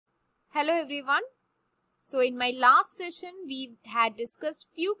Hello everyone. So in my last session we had discussed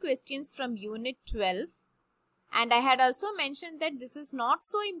few questions from unit 12 and I had also mentioned that this is not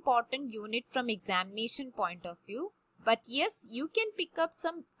so important unit from examination point of view, but yes, you can pick up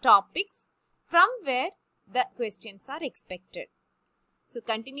some topics from where the questions are expected. So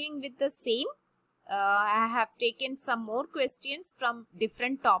continuing with the same, I have taken some more questions from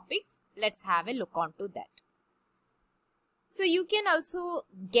different topics. Let's have a look onto that. So you can also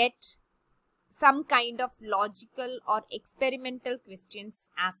get some kind of logical or experimental questions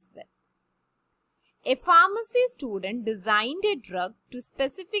as well. A pharmacy student designed a drug to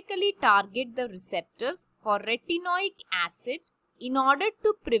specifically target the receptors for retinoic acid in order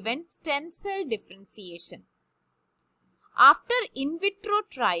to prevent stem cell differentiation. After in vitro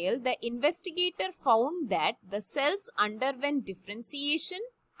trial, the investigator found that the cells underwent differentiation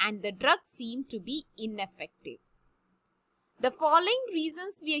and the drug seemed to be ineffective. The following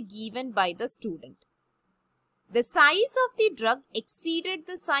reasons were given by the student. The size of the drug exceeded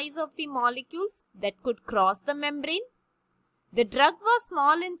the size of the molecules that could cross the membrane. The drug was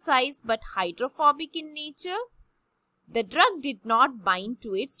small in size but hydrophobic in nature. The drug did not bind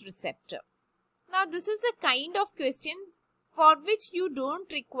to its receptor. Now this is a kind of question for which you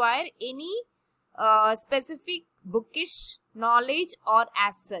don't require any specific bookish knowledge or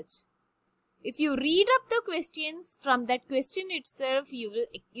as such. If you read up the questions from that question itself,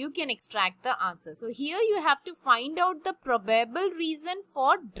 you can extract the answer. So here you have to find out the probable reason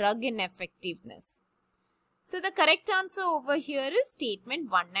for drug ineffectiveness. So the correct answer over here is statement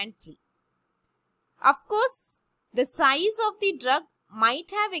 1 and 3. Of course, the size of the drug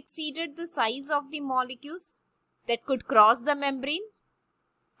might have exceeded the size of the molecules that could cross the membrane,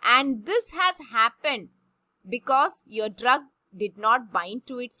 and this has happened because your drug did not bind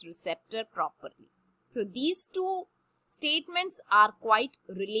to its receptor properly. So these two statements are quite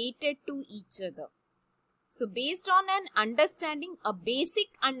related to each other. So based on an understanding, a basic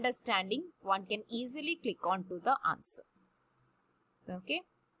understanding, one can easily click on to the answer. Okay.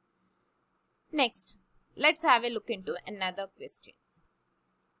 Next, let's have a look into another question.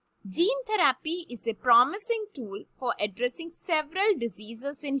 Gene therapy is a promising tool for addressing several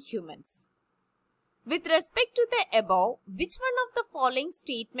diseases in humans. With respect to the above, which one of the following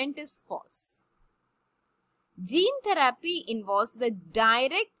statement is false? Gene therapy involves the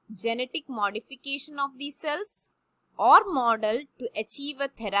direct genetic modification of the cells or model to achieve a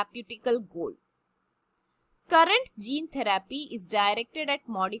therapeutical goal. Current gene therapy is directed at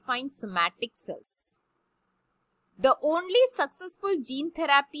modifying somatic cells. The only successful gene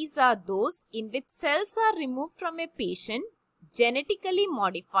therapies are those in which cells are removed from a patient, genetically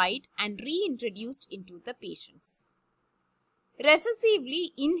modified and reintroduced into the patients. Recessively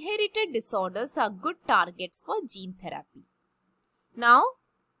inherited disorders are good targets for gene therapy. Now,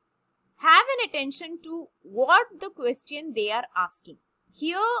 have an attention to what the question they are asking.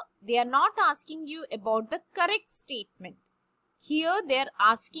 Here, they are not asking you about the correct statement. Here, they are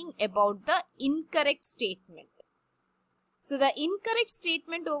asking about the incorrect statement. So, the incorrect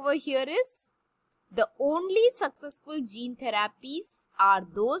statement over here is the only successful gene therapies are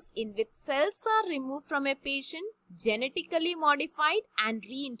those in which cells are removed from a patient, genetically modified and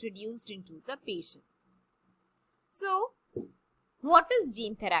reintroduced into the patient. So, what is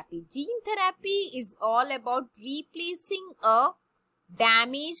gene therapy? Gene therapy is all about replacing a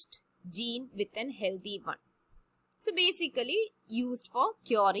damaged gene with a healthy one. So, basically used for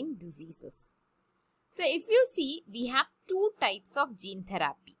curing diseases. So, if you see, we have two types of gene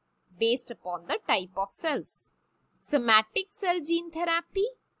therapy based upon the type of cells. Somatic cell gene therapy,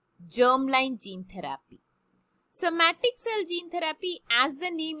 germline gene therapy. Somatic cell gene therapy, as the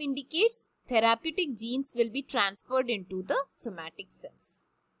name indicates, therapeutic genes will be transferred into the somatic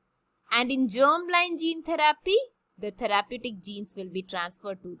cells. And in germline gene therapy, the therapeutic genes will be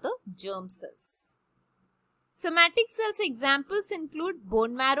transferred to the germ cells. Somatic cells examples include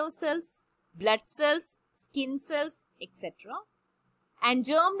bone marrow cells, blood cells, skin cells, etc. And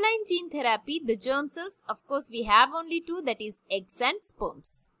germline gene therapy, the germ cells, of course, we have only two, that is eggs and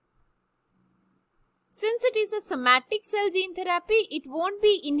sperms. Since it is a somatic cell gene therapy, it won't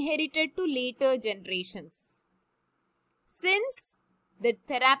be inherited to later generations. Since the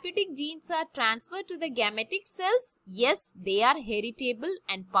therapeutic genes are transferred to the gametic cells, yes, they are heritable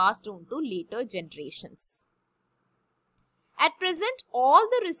and passed on to later generations. At present, all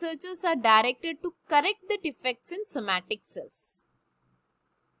the researchers are directed to correct the defects in somatic cells.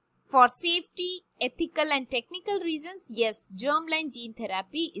 For safety, ethical and technical reasons, yes, germline gene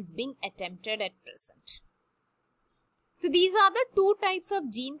therapy is being attempted at present. So these are the two types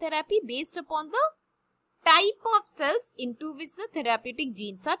of gene therapy based upon the type of cells into which the therapeutic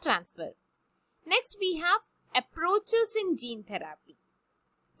genes are transferred. Next, we have approaches in gene therapy.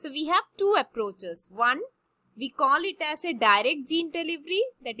 So we have two approaches. One, we call it as a direct gene delivery,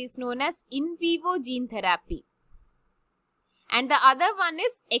 that is known as in vivo gene therapy. And the other one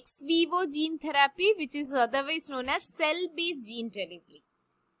is ex vivo gene therapy, which is otherwise known as cell-based gene delivery.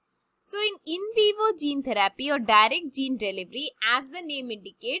 So in vivo gene therapy or direct gene delivery, as the name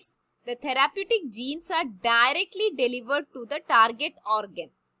indicates, the therapeutic genes are directly delivered to the target organ.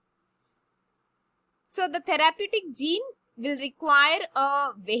 So the therapeutic gene will require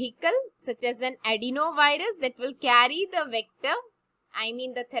a vehicle such as an adenovirus that will carry the vector,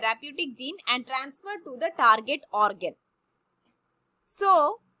 the therapeutic gene, and transfer to the target organ.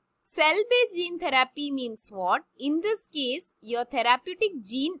 So, cell-based gene therapy means what? In this case, your therapeutic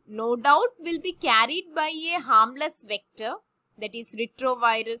gene no doubt will be carried by a harmless vector, that is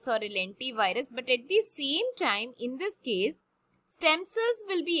retrovirus or a lentivirus, but at the same time, in this case, stem cells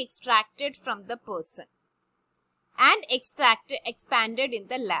will be extracted from the person and expanded in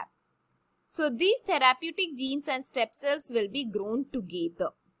the lab. So, these therapeutic genes and stem cells will be grown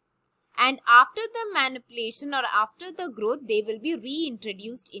together. And after the manipulation or after the growth, they will be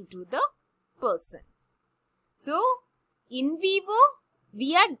reintroduced into the person. So, in vivo,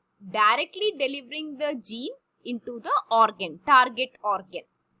 we are directly delivering the gene into the organ, target organ.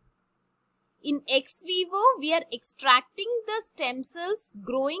 In ex vivo, we are extracting the stem cells,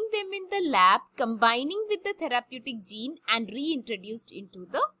 growing them in the lab, combining with the therapeutic gene and reintroduced into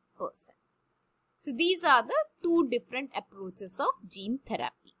the person. So, these are the two different approaches of gene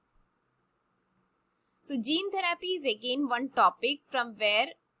therapy. So, gene therapy is again one topic from where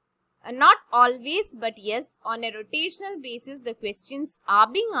not always, but yes, on a rotational basis the questions are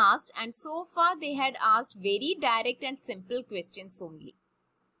being asked, and so far they had asked very direct and simple questions only.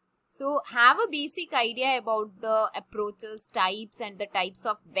 So, have a basic idea about the approaches, types and the types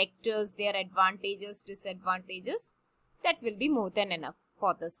of vectors, their advantages, disadvantages. That will be more than enough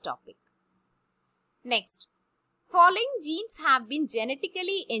for this topic. Next. Following genes have been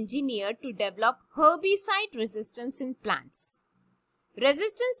genetically engineered to develop herbicide resistance in plants.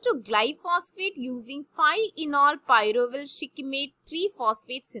 Resistance to glyphosate using 5-enol pyrovyl shikimate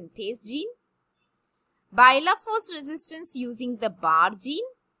 3-phosphate synthase gene. Bilaphos resistance using the BAR gene.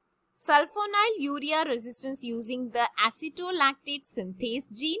 Sulfonyl urea resistance using the acetolactate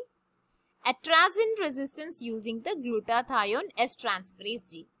synthase gene. Atrazine resistance using the glutathione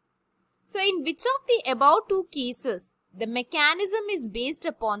S-transferase gene. So, in which of the above two cases, the mechanism is based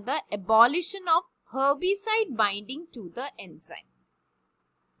upon the abolition of herbicide binding to the enzyme?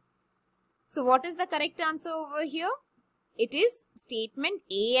 So, what is the correct answer over here? It is statement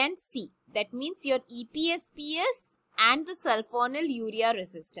A and C. That means your EPSPS and the sulfonyl urea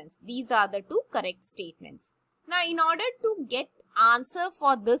resistance. These are the two correct statements. Now, in order to get answer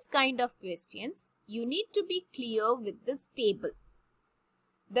for this kind of questions, you need to be clear with this table.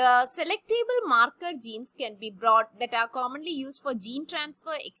 The selectable marker genes can be that are commonly used for gene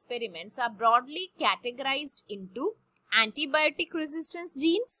transfer experiments are broadly categorized into antibiotic resistance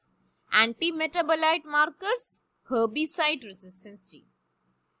genes, anti-metabolite markers, herbicide resistance gene.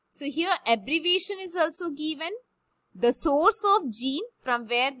 So here abbreviation is also given, the source of gene from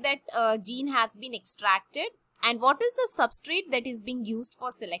where that gene has been extracted, and what is the substrate that is being used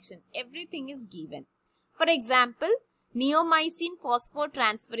for selection. Everything is given. For example, neomycin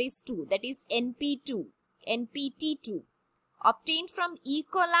phosphotransferase 2, that is NP2, NPT2, obtained from E.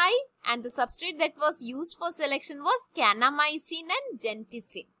 coli, and the substrate that was used for selection was kanamycin and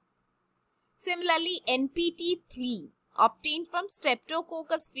genticin. Similarly, NPT3, obtained from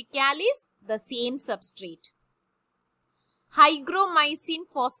Streptococcus faecalis, the same substrate. Hygromycin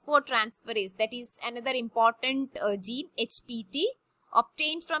phosphotransferase, that is another important gene, HPT,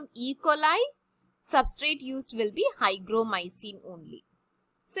 obtained from E. coli. Substrate used will be hygromycin only.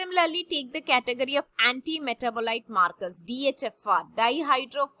 Similarly, take the category of anti-metabolite markers, DHFR,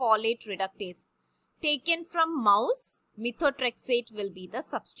 dihydrofolate reductase. Taken from mouse, methotrexate will be the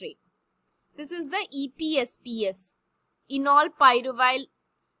substrate. This is the EPSPS, enol pyrovyl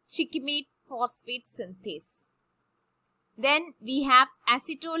shikimate phosphate synthase. Then we have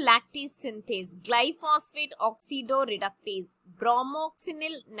acetolactate synthase, glyphosate oxidoreductase,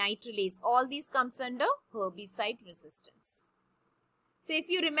 bromoxynil nitrulase. All these comes under herbicide resistance. So if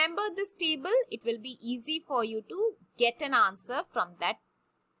you remember this table, it will be easy for you to get an answer from that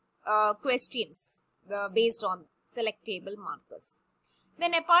questions based on selectable markers.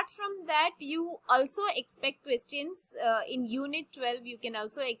 Then apart from that, you also expect questions in Unit 12. You can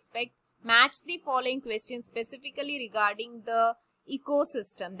also expect match the following questions specifically regarding the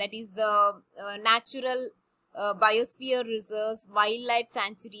ecosystem, that is the natural biosphere reserves, wildlife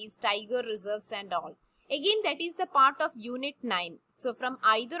sanctuaries, tiger reserves and all. Again, that is the part of unit 9. So from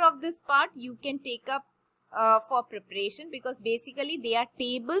either of this part you can take up for preparation, because basically they are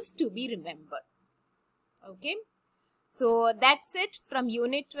tables to be remembered. Okay. So that's it from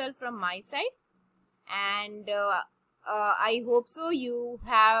unit 12 from my side, and I hope so you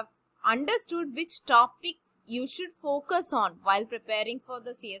have understood which topics you should focus on while preparing for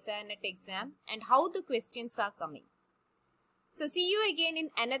the CSIR NET exam and how the questions are coming. So see you again in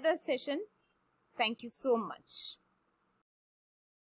another session. Thank you so much.